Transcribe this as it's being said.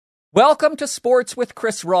Welcome to Sports with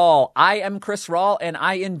Chris Rawl. I am Chris Rawl, and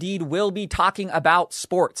I indeed will be talking about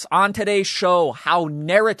sports. On today's show, how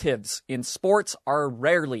narratives in sports are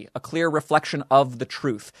rarely a clear reflection of the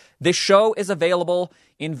truth. This show is available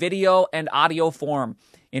in video and audio form.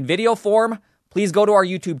 In video form, please go to our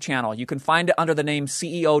YouTube channel. You can find it under the name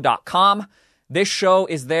CEO.com. This show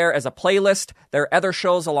is there as a playlist. There are other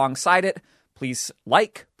shows alongside it. Please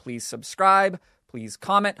like, please subscribe. Please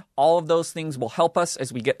comment. All of those things will help us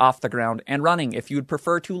as we get off the ground and running. If you'd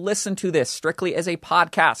prefer to listen to this strictly as a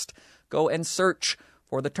podcast, go and search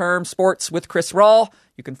for the term Sports with Chris Rawl.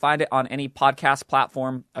 You can find it on any podcast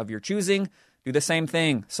platform of your choosing. Do the same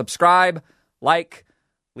thing. Subscribe, like,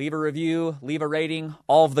 leave a review, leave a rating,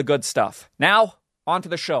 all of the good stuff. Now, on to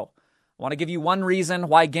the show. I want to give you one reason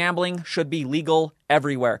why gambling should be legal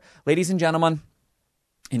everywhere. Ladies and gentlemen,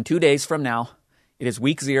 in 2 days from now, it is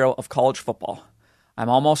week 0 of college football. I'm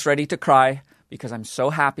almost ready to cry because I'm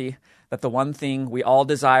so happy that the one thing we all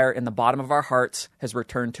desire in the bottom of our hearts has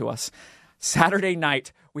returned to us. Saturday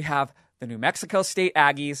night, we have the New Mexico State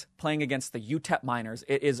Aggies playing against the UTEP Miners.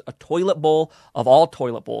 It is a toilet bowl of all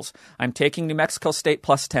toilet bowls. I'm taking New Mexico State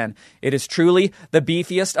plus 10. It is truly the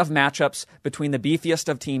beefiest of matchups between the beefiest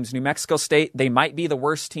of teams. New Mexico State, they might be the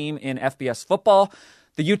worst team in FBS football.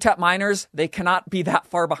 The UTEP Miners, they cannot be that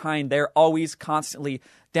far behind. They're always constantly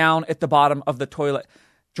down at the bottom of the toilet.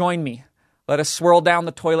 Join me. Let us swirl down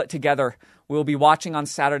the toilet together. We'll be watching on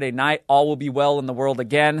Saturday night. All will be well in the world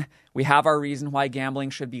again. We have our reason why gambling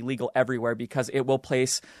should be legal everywhere, because it will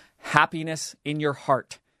place happiness in your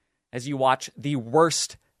heart as you watch the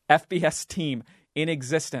worst FBS team in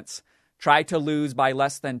existence try to lose by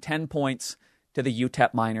less than 10 points to the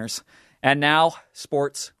UTEP Miners. And now,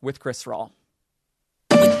 Sports with Chris Rawl.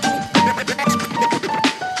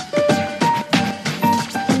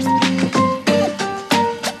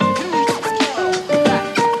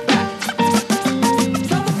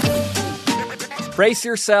 Brace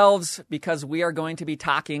yourselves, because we are going to be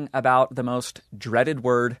talking about the most dreaded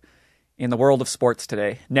word in the world of sports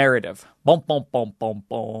today: narrative. Boom, boom, boom, boom,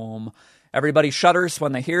 boom. Everybody shudders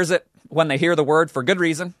when they hear the word, for good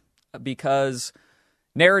reason, because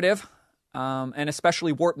narrative, and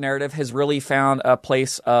especially warped narrative, has really found a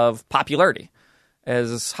place of popularity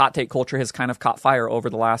as hot take culture has kind of caught fire over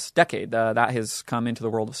the last decade. That has come into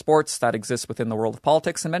the world of sports, that exists within the world of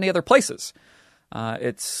politics and many other places.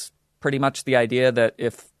 It's pretty much the idea that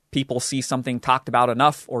if people see something talked about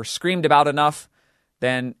enough or screamed about enough,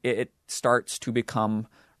 then it starts to become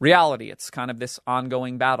reality. It's kind of this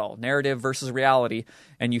ongoing battle, narrative versus reality.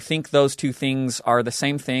 And you think those two things are the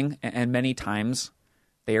same thing, and many times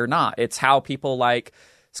they are not. It's how people like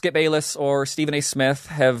Skip Bayless or Stephen A. Smith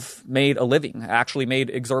have made a living, actually made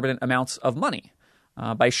exorbitant amounts of money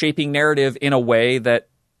by shaping narrative in a way that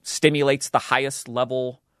stimulates the highest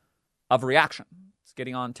level of reaction.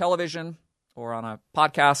 Getting on television or on a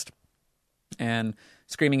podcast and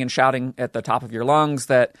screaming and shouting at the top of your lungs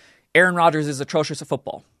that Aaron Rodgers is atrocious at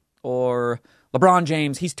football, or LeBron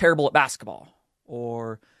James, he's terrible at basketball,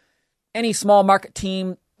 or any small market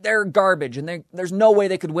team, they're garbage and there's no way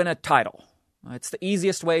they could win a title. It's the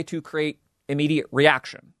easiest way to create immediate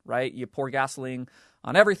reaction, right? You pour gasoline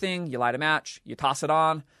on everything, you light a match, you toss it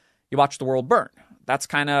on, you watch the world burn. That's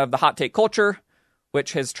kind of the hot take culture,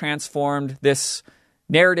 which has transformed this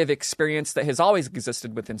narrative experience that has always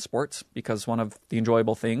existed within sports, because one of the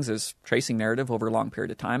enjoyable things is tracing narrative over a long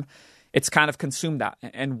period of time. It's kind of consumed that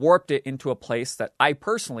and warped it into a place that I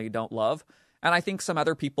personally don't love, and I think some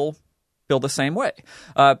other people feel the same way.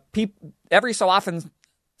 Every so often,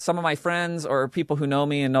 some of my friends or people who know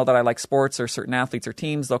me and know that I like sports or certain athletes or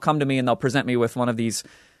teams, they'll come to me and they'll present me with one of these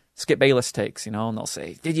Skip Bayless takes, and they'll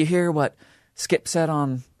say, "Did you hear what Skip said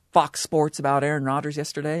on Fox Sports about Aaron Rodgers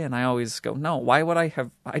yesterday?" And I always go, no, why would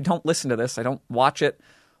I don't listen to this. I don't watch it.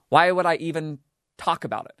 Why would I even talk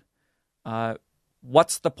about it?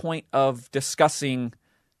 What's the point of discussing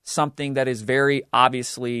something that is very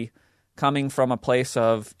obviously coming from a place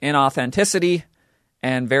of inauthenticity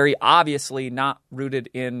and very obviously not rooted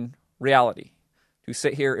in reality? To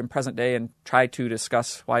sit here in present day and try to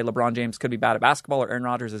discuss why LeBron James could be bad at basketball or Aaron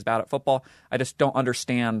Rodgers is bad at football, I just don't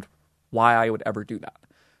understand why I would ever do that.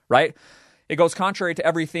 Right? It goes contrary to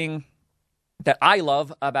everything that I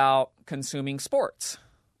love about consuming sports,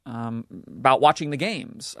 about watching the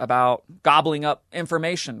games, about gobbling up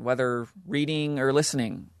information, whether reading or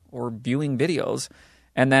listening or viewing videos,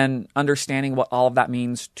 and then understanding what all of that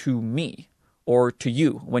means to me or to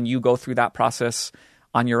you when you go through that process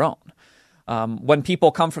on your own. When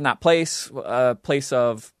people come from that place, a place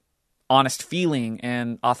of honest feeling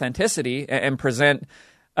and authenticity, and present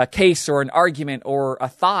a case or an argument or a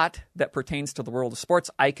thought that pertains to the world of sports,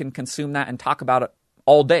 I can consume that and talk about it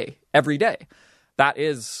all day, every day. That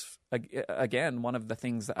is, again, one of the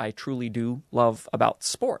things that I truly do love about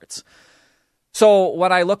sports. So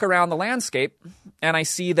when I look around the landscape and I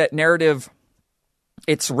see that narrative,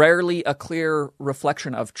 it's rarely a clear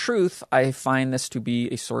reflection of truth, I find this to be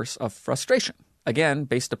a source of frustration. Again,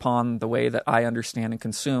 based upon the way that I understand and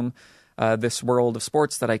consume this world of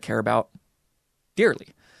sports that I care about dearly.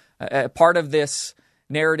 Part of this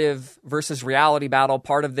narrative versus reality battle,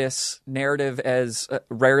 part of this narrative as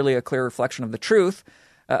rarely a clear reflection of the truth,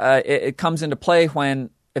 it comes into play when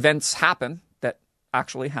events happen that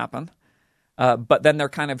actually happen, but then they're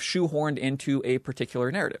kind of shoehorned into a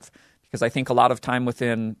particular narrative. Because I think a lot of time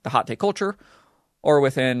within the hot take culture or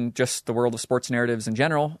within just the world of sports narratives in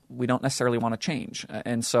general, we don't necessarily want to change.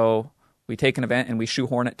 And so we take an event and we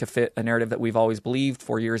shoehorn it to fit a narrative that we've always believed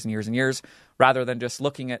for years and years and years, rather than just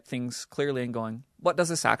looking at things clearly and going, what does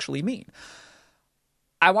this actually mean?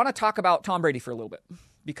 I want to talk about Tom Brady for a little bit,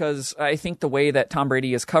 because I think the way that Tom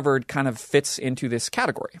Brady is covered kind of fits into this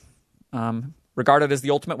category. Regarded as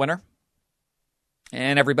the ultimate winner.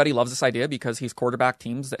 And everybody loves this idea because he's quarterbacked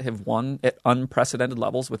teams that have won at unprecedented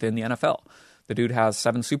levels within the NFL. The dude has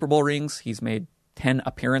 7 Super Bowl rings. He's made 10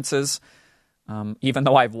 appearances. Even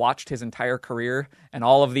though I've watched his entire career and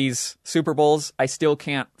all of these Super Bowls, I still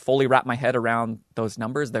can't fully wrap my head around those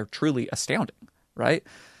numbers. They're truly astounding, right?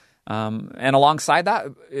 And alongside that,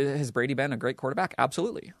 has Brady been a great quarterback?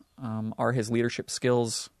 Absolutely. Are his leadership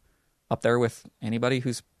skills up there with anybody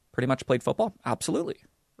who's pretty much played football? Absolutely,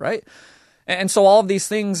 right? And so all of these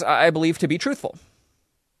things I believe to be truthful.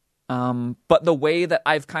 But the way that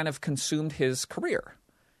I've kind of consumed his career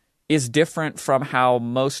is different from how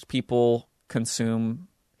most people consume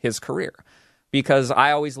his career. Because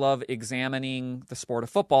I always love examining the sport of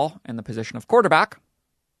football and the position of quarterback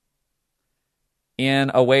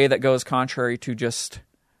in a way that goes contrary to just,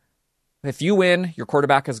 if you win, your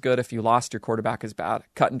quarterback is good. If you lost, your quarterback is bad.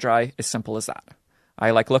 Cut and dry, as simple as that.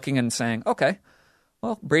 I like looking and saying, okay,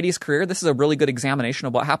 well, Brady's career, this is a really good examination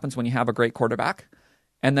of what happens when you have a great quarterback.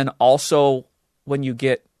 And then also when you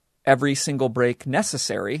get every single break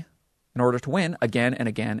necessary in order to win again and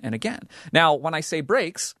again and again. Now, when I say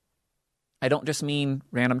breaks, I don't just mean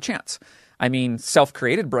random chance. I mean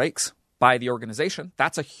self-created breaks by the organization.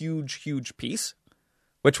 That's a huge, huge piece,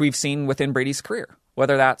 which we've seen within Brady's career.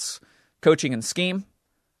 Whether that's coaching and scheme,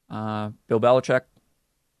 Bill Belichick,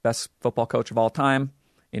 best football coach of all time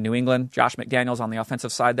in New England. Josh McDaniels on the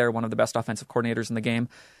offensive side there, one of the best offensive coordinators in the game.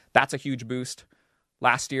 That's a huge boost.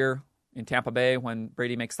 Last year in Tampa Bay, when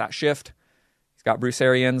Brady makes that shift, he's got Bruce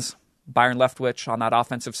Arians, Byron Leftwich on that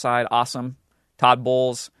offensive side, awesome. Todd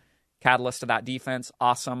Bowles, catalyst to that defense,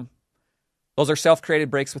 awesome. Those are self-created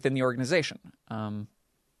breaks within the organization.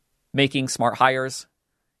 Making smart hires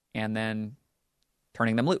and then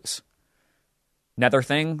turning them loose. Another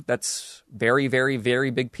thing that's very, very, very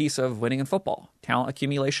big piece of winning in football, talent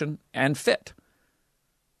accumulation and fit,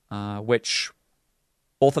 which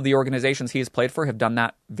both of the organizations he has played for have done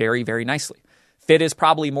that very, very nicely. Fit is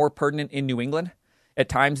probably more pertinent in New England. At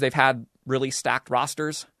times they've had really stacked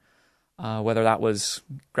rosters, whether that was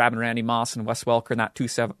grabbing Randy Moss and Wes Welker in that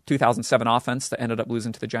 2007 offense that ended up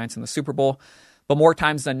losing to the Giants in the Super Bowl. But more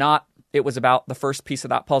times than not, it was about the first piece of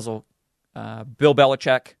that puzzle. Bill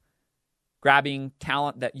Belichick grabbing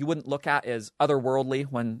talent that you wouldn't look at as otherworldly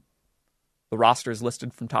when the roster is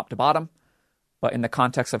listed from top to bottom. But in the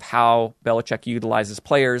context of how Belichick utilizes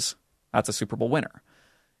players, that's a Super Bowl winner.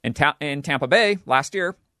 In Tampa Bay last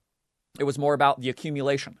year, it was more about the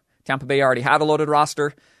accumulation. Tampa Bay already had a loaded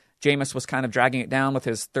roster. Jameis was kind of dragging it down with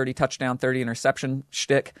his 30 touchdown, 30 interception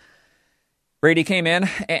shtick. Brady came in,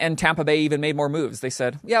 and Tampa Bay even made more moves. They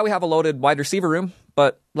said, yeah, we have a loaded wide receiver room,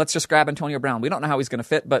 but let's just grab Antonio Brown. We don't know how he's going to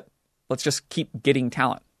fit, but let's just keep getting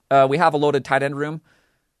talent. We have a loaded tight end room.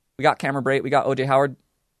 We got Cameron Brate. We got O.J. Howard.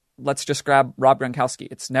 Let's just grab Rob Gronkowski.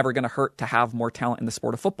 It's never going to hurt to have more talent in the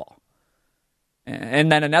sport of football.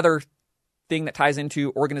 And then another thing that ties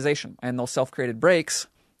into organization and those self-created breaks,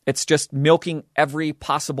 it's just milking every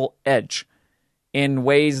possible edge in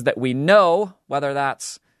ways that we know, whether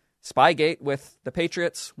that's Spygate with the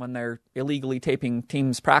Patriots when they're illegally taping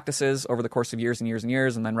teams' practices over the course of years and years and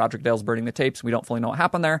years, and then Roger Goodell's burning the tapes. We don't fully know what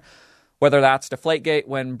happened there. Whether that's Deflategate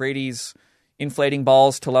when Brady's inflating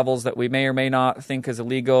balls to levels that we may or may not think is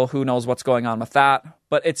illegal. Who knows what's going on with that?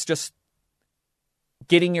 But it's just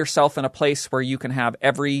getting yourself in a place where you can have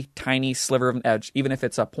every tiny sliver of an edge, even if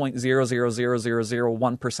it's a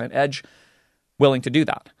 0.0000001% edge, willing to do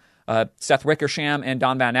that. Seth Wickersham and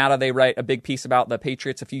Don Van Natta, they write a big piece about the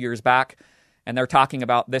Patriots a few years back, and they're talking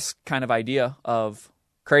about this kind of idea of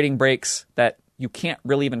creating breaks that you can't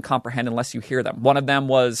really even comprehend unless you hear them. One of them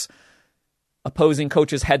was opposing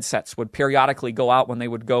coaches' headsets would periodically go out when they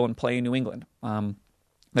would go and play in New England.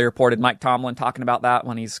 They reported Mike Tomlin talking about that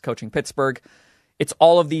when he's coaching Pittsburgh. It's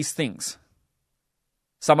all of these things.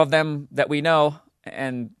 Some of them that we know,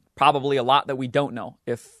 and probably a lot that we don't know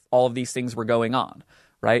if all of these things were going on,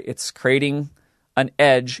 right? It's creating an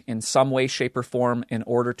edge in some way, shape, or form in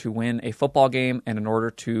order to win a football game and in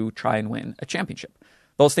order to try and win a championship.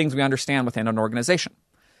 Those things we understand within an organization.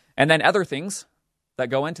 And then other things that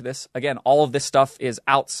go into this, again, all of this stuff is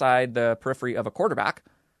outside the periphery of a quarterback.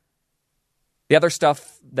 The other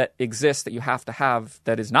stuff that exists that you have to have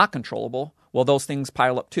that is not controllable, well, those things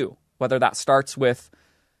pile up too. Whether that starts with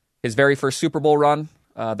his very first Super Bowl run,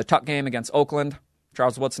 the tuck game against Oakland.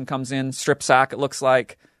 Charles Woodson comes in, strip sack, it looks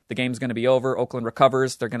like. The game's going to be over. Oakland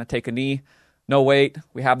recovers. They're going to take a knee. No, wait.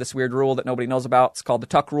 We have this weird rule that nobody knows about. It's called the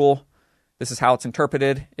tuck rule. This is how it's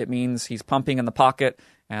interpreted. It means he's pumping in the pocket,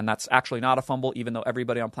 and that's actually not a fumble, even though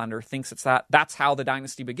everybody on planet Earth thinks it's that. That's how the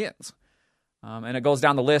dynasty begins. And it goes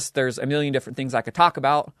down the list. There's a million different things I could talk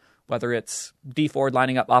about, whether it's Dee Ford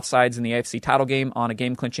lining up offsides in the AFC title game on a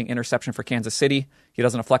game-clinching interception for Kansas City. He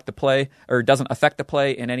doesn't affect the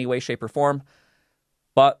play in any way, shape, or form.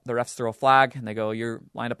 But the refs throw a flag, and they go, you're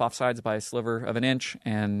lined up offsides by a sliver of an inch,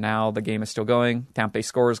 and now the game is still going. Tampa Bay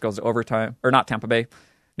scores, goes to overtime. Or not Tampa Bay.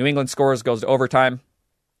 New England scores, goes to overtime.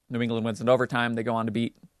 New England wins in overtime. They go on to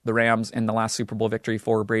beat the Rams in the last Super Bowl victory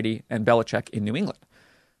for Brady and Belichick in New England.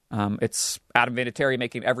 It's Adam Vinatieri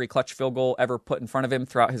making every clutch field goal ever put in front of him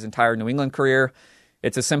throughout his entire New England career.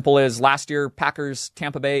 It's as simple as last year,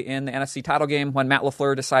 Packers-Tampa Bay in the NFC title game when Matt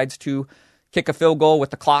LaFleur decides to kick a field goal with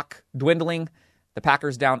the clock dwindling. The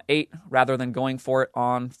Packers down 8 rather than going for it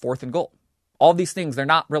on 4th and goal. All of these things, they're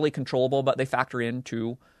not really controllable, but they factor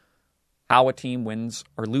into how a team wins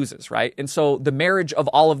or loses, right? And so the marriage of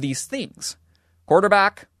all of these things,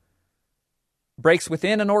 quarterback, breaks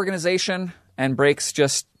within an organization, and breaks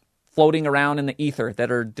just floating around in the ether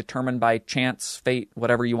that are determined by chance, fate,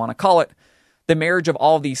 whatever you want to call it. The marriage of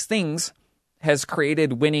all of these things has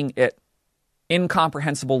created winning at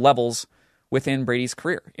incomprehensible levels within Brady's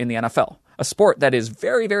career in the NFL. A sport that is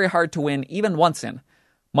very, very hard to win even once in,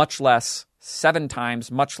 much less 7 times,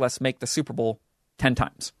 much less make the Super Bowl 10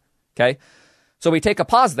 times. Okay? So we take a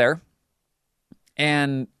pause there,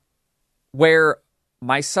 and where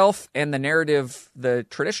myself and the narrative, the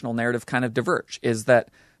traditional narrative, kind of diverge is that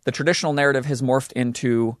the traditional narrative has morphed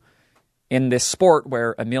into, in this sport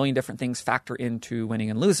where a million different things factor into winning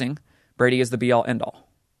and losing, Brady is the be-all, end-all,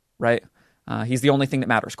 right? He's the only thing that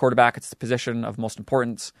matters. Quarterback, it's the position of most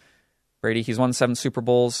importance. Brady, he's won 7 Super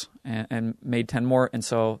Bowls and made 10 more, and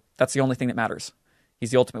so that's the only thing that matters.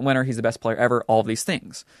 He's the ultimate winner. He's the best player ever, all of these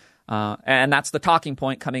things. And that's the talking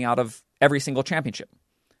point coming out of every single championship,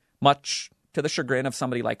 much to the chagrin of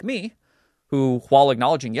somebody like me, who, while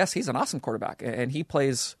acknowledging, yes, he's an awesome quarterback, and he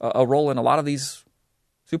plays a role in a lot of these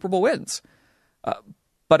Super Bowl wins.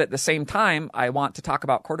 But at the same time, I want to talk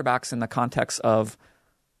about quarterbacks in the context of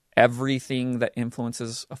everything that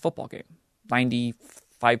influences a football game.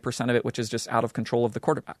 95% of it, which is just out of control of the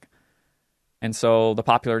quarterback. And so the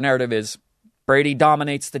popular narrative is Brady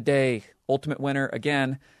dominates the day, ultimate winner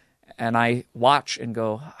again. And I watch and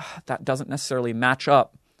go, that doesn't necessarily match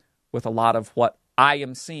up with a lot of what I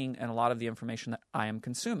am seeing and a lot of the information that I am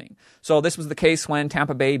consuming. So this was the case when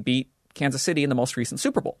Tampa Bay beat Kansas City in the most recent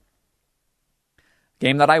Super Bowl.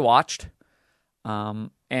 Game that I watched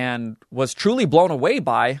and was truly blown away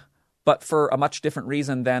by, but for a much different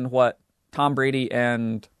reason than what Tom Brady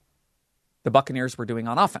and the Buccaneers were doing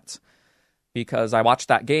on offense. Because I watched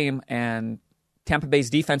that game, and Tampa Bay's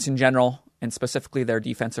defense in general, and specifically their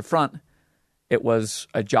defensive front, it was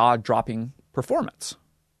a jaw-dropping performance.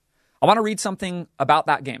 I want to read something about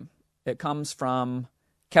that game. It comes from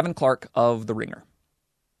Kevin Clark of The Ringer.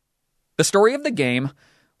 The story of the game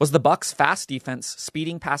was the Bucs' fast defense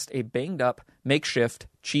speeding past a banged-up, makeshift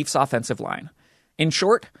Chiefs offensive line. In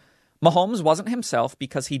short, Mahomes wasn't himself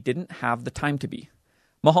because he didn't have the time to be.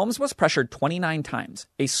 Mahomes was pressured 29 times,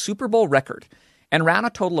 a Super Bowl record, and ran a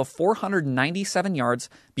total of 497 yards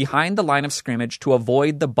behind the line of scrimmage to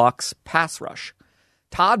avoid the Bucs' pass rush.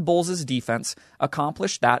 Todd Bowles' defense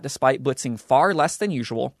accomplished that despite blitzing far less than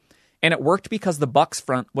usual, and it worked because the Bucs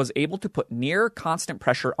front was able to put near constant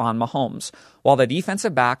pressure on Mahomes, while the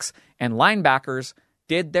defensive backs and linebackers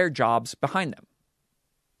did their jobs behind them.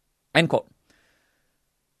 End quote.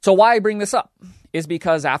 So why I bring this up is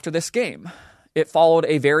because after this game, it followed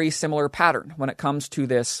a very similar pattern when it comes to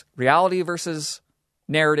this reality versus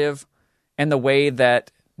narrative, and the way that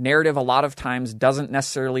narrative a lot of times doesn't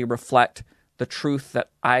necessarily reflect the truth that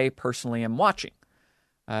I personally am watching.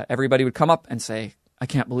 everybody would come up and say, I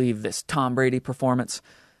can't believe this Tom Brady performance.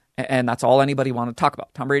 And that's all anybody wanted to talk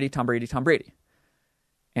about. Tom Brady, Tom Brady, Tom Brady.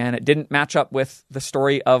 And it didn't match up with the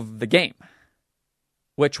story of the game,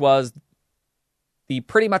 which was the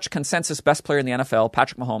pretty much consensus best player in the NFL,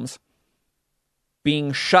 Patrick Mahomes,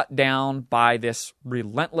 being shut down by this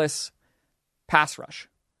relentless pass rush.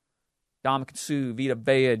 Ndamukong Suh, Vita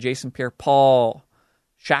Vea, Jason Pierre-Paul,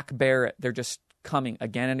 Shaq Barrett, they're just coming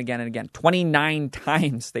again and again and again. 29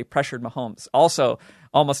 times they pressured Mahomes. Also,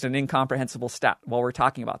 almost an incomprehensible stat while we're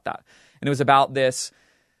talking about that. And it was about this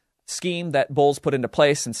scheme that Bowles put into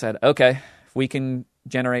place and said, okay, if we can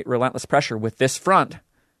generate relentless pressure with this front,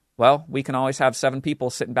 well, we can always have 7 people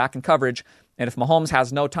sitting back in coverage. And if Mahomes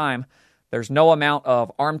has no time, there's no amount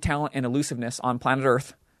of arm talent and elusiveness on planet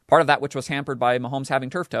Earth, part of that which was hampered by Mahomes having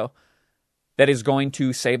turf toe, that is going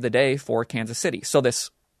to save the day for Kansas City. So this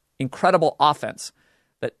incredible offense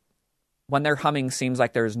that when they're humming seems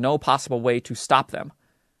like there's no possible way to stop them.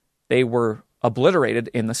 They were obliterated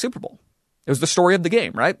in the Super Bowl. It was the story of the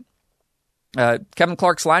game, right? Kevin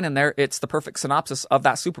Clark's line in there, it's the perfect synopsis of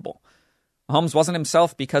that Super Bowl. Mahomes wasn't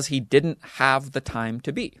himself because he didn't have the time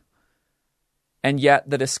to be. And yet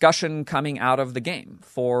the discussion coming out of the game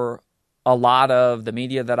for a lot of the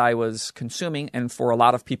media that I was consuming and for a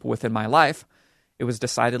lot of people within my life, it was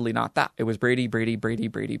decidedly not that. It was Brady, Brady, Brady,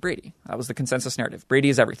 Brady, Brady. That was the consensus narrative. Brady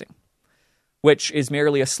is everything, which is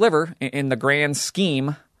merely a sliver in the grand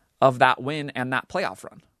scheme of that win and that playoff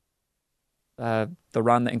run. The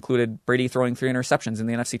run that included Brady throwing 3 interceptions in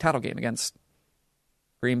the NFC title game against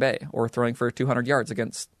Green Bay, or throwing for 200 yards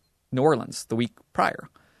against New Orleans the week prior.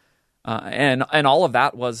 And all of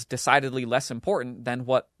that was decidedly less important than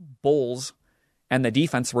what Bowles and the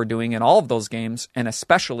defense were doing in all of those games, and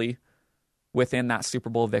especially within that Super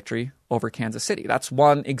Bowl victory over Kansas City. That's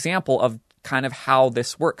one example of kind of how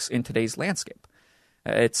this works in today's landscape.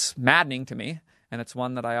 It's maddening to me, and it's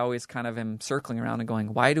one that I always kind of am circling around and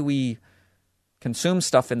going, why do we consume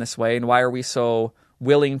stuff in this way, and why are we so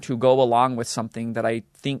willing to go along with something that I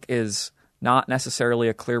think is not necessarily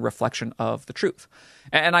a clear reflection of the truth?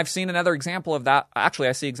 And I've seen another example of that. Actually,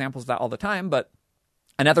 I see examples of that all the time, but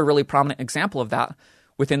another really prominent example of that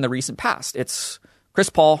within the recent past. It's Chris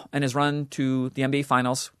Paul and his run to the NBA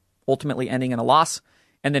Finals, ultimately ending in a loss,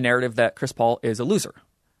 and the narrative that Chris Paul is a loser,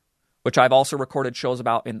 which I've also recorded shows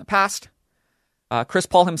about in the past. Chris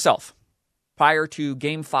Paul himself, prior to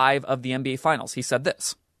Game 5 of the NBA Finals, he said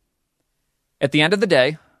this: "At the end of the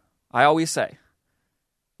day, I always say,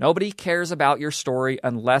 nobody cares about your story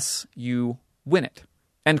unless you win it."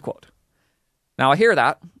 End quote. Now, I hear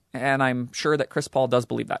that, and I'm sure that Chris Paul does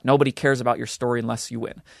believe that. Nobody cares about your story unless you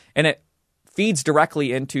win. And it feeds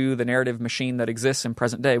directly into the narrative machine that exists in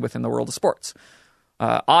present day within the world of sports.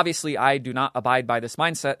 Obviously, I do not abide by this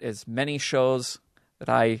mindset, as many shows that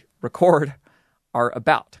I record are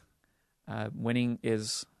about. Winning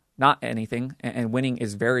is not anything, and winning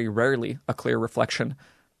is very rarely a clear reflection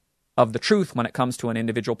of the truth when it comes to an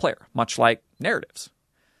individual player, much like narratives.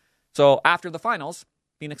 So after the finals,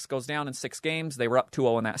 Phoenix goes down in 6 games. They were up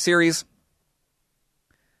 2-0 in that series.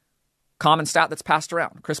 Common stat that's passed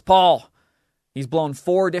around: Chris Paul, he's blown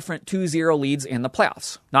 4 different 2-0 leads in the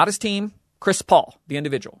playoffs. Not his team, Chris Paul, the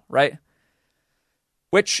individual, right?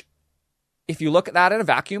 Which, if you look at that in a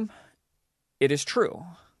vacuum, it is true.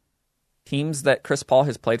 Teams that Chris Paul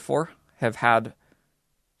has played for have had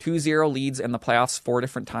 2-0 leads in the playoffs 4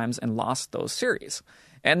 different times and lost those series.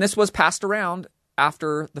 And this was passed around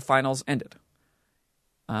after the finals ended,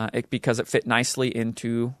 because it fit nicely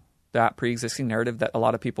into that pre-existing narrative that a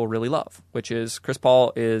lot of people really love, which is Chris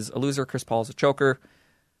Paul is a loser, Chris Paul is a choker,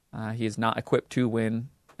 he is not equipped to win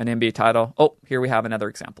an NBA title. Oh, here we have another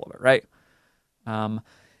example of it, right?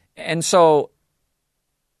 And so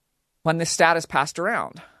when this stat is passed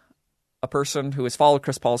around, a person who has followed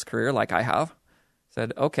Chris Paul's career, like I have,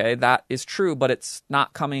 said, okay, that is true, but it's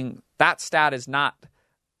not coming, that stat is not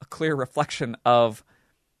a clear reflection of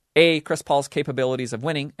Chris Paul's capabilities of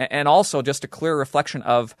winning, and also just a clear reflection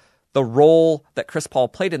of the role that Chris Paul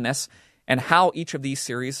played in this and how each of these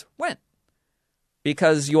series went.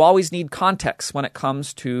 Because you always need context when it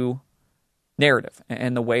comes to narrative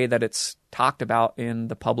and the way that it's talked about in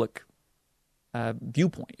the public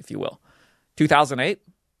viewpoint, if you will. 2008,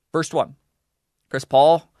 first one. Chris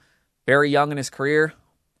Paul, very young in his career,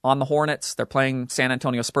 on the Hornets. They're playing San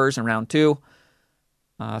Antonio Spurs in round 2.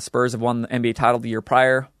 Spurs have won the NBA title the year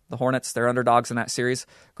prior. The Hornets, they're underdogs in that series.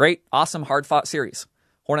 Great, awesome, hard-fought series.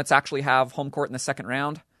 Hornets actually have home court in the second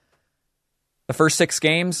round. The first 6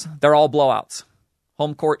 games, they're all blowouts.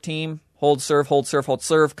 Home court team, hold serve,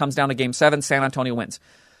 comes down to game 7, San Antonio wins.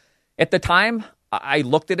 At the time, I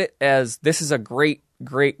looked at it as this is a great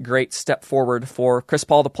great step forward for Chris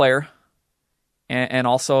Paul, the player, and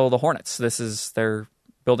also the Hornets. They're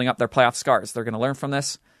building up their playoff scars. They're going to learn from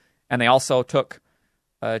this. And they also took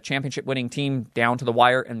a championship-winning team down to the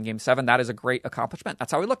wire in Game 7. That is a great accomplishment.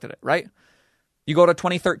 That's how we looked at it, right? You go to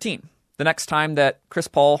 2013, the next time that Chris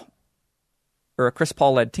Paul, or a Chris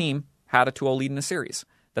Paul-led team, had a 2-0 lead in a series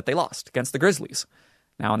that they lost against the Grizzlies.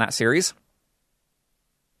 Now in that series,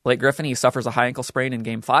 Blake Griffin, he suffers a high ankle sprain in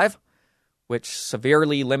Game 5, which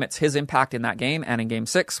severely limits his impact in that game. And in Game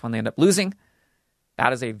 6, when they end up losing,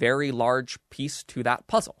 that is a very large piece to that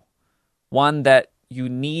puzzle. One that you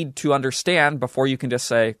need to understand before you can just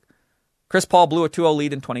say, Chris Paul blew a 2-0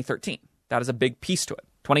 lead in 2013. That is a big piece to it.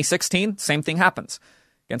 2016, same thing happens.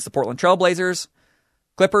 Against the Portland Trail Blazers,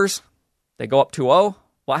 Clippers, they go up 2-0.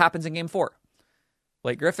 What happens in Game 4?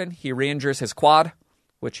 Blake Griffin, he re-injures his quad,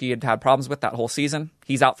 which he had problems with that whole season.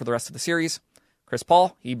 He's out for the rest of the series. Chris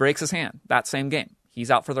Paul, he breaks his hand that same game.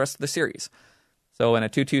 He's out for the rest of the series. So in a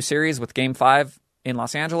 2-2 series with Game 5 in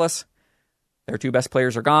Los Angeles, their two best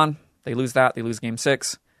players are gone. They lose that. They lose Game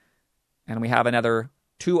 6. And we have another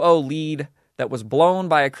 2-0 lead that was blown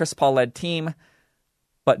by a Chris Paul-led team.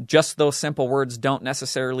 But just those simple words don't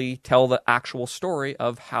necessarily tell the actual story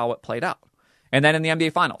of how it played out. And then in the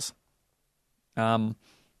NBA Finals,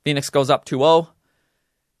 Phoenix goes up 2-0.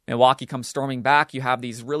 Milwaukee comes storming back. You have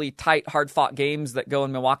these really tight, hard-fought games that go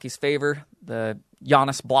in Milwaukee's favor. The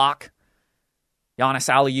Giannis block, Giannis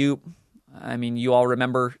alley-oop. I mean, you all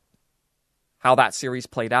remember how that series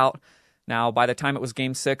played out. Now, by the time it was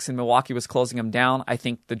Game 6 and Milwaukee was closing them down, I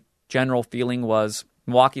think the general feeling was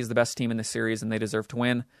Milwaukee is the best team in this series and they deserve to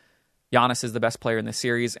win. Giannis is the best player in this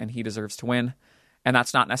series and he deserves to win. And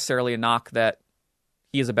that's not necessarily a knock that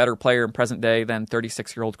he is a better player in present day than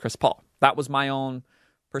 36-year-old Chris Paul. That was my own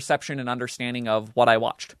perception and understanding of what I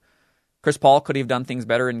watched. Chris Paul, could he have done things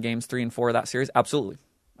better in Games 3 and 4 of that series? Absolutely.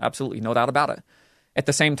 Absolutely. No doubt about it. At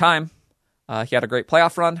the same time, he had a great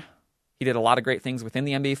playoff run. He did a lot of great things within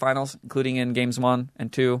the NBA Finals, including in Games 1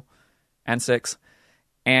 and 2 and 6.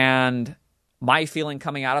 And my feeling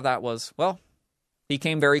coming out of that was, well, he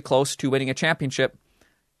came very close to winning a championship,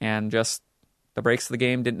 and just the breaks of the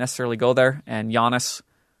game didn't necessarily go there. And Giannis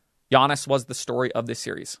was the story of this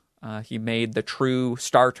series. He made the true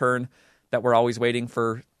star turn that we're always waiting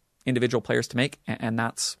for individual players to make, and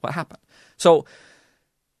that's what happened. So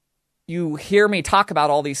you hear me talk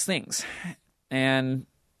about all these things, and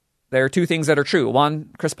there are two things that are true.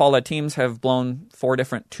 One, Chris Paul-led teams have blown 4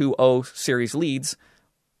 different 2-0 series leads.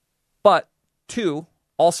 But two,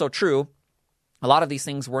 also true, a lot of these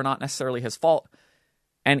things were not necessarily his fault.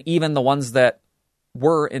 And even the ones that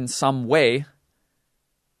were in some way,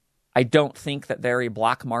 I don't think that they're a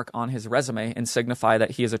black mark on his resume and signify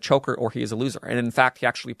that he is a choker or he is a loser. And in fact, he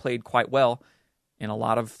actually played quite well in a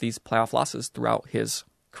lot of these playoff losses throughout his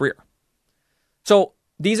career. So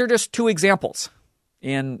these are just 2 examples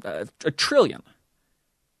in a trillion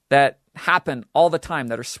that happen all the time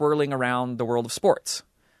that are swirling around the world of sports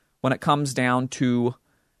when it comes down to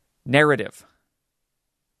narrative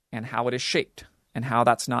and how it is shaped and how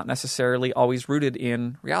that's not necessarily always rooted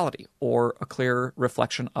in reality or a clear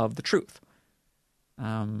reflection of the truth.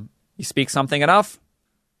 You speak something enough,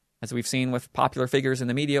 as we've seen with popular figures in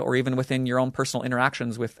the media or even within your own personal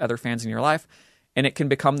interactions with other fans in your life, and it can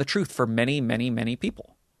become the truth for many, many, many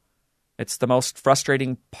people. It's the most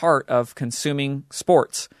frustrating part of consuming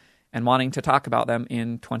sports and wanting to talk about them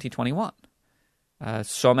in 2021.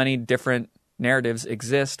 So many different narratives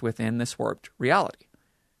exist within this warped reality.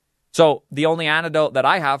 So the only antidote that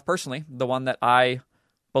I have personally, the one that I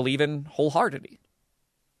believe in wholeheartedly,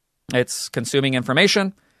 it's consuming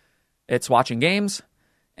information, it's watching games,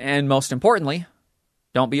 and most importantly,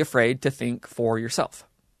 don't be afraid to think for yourself.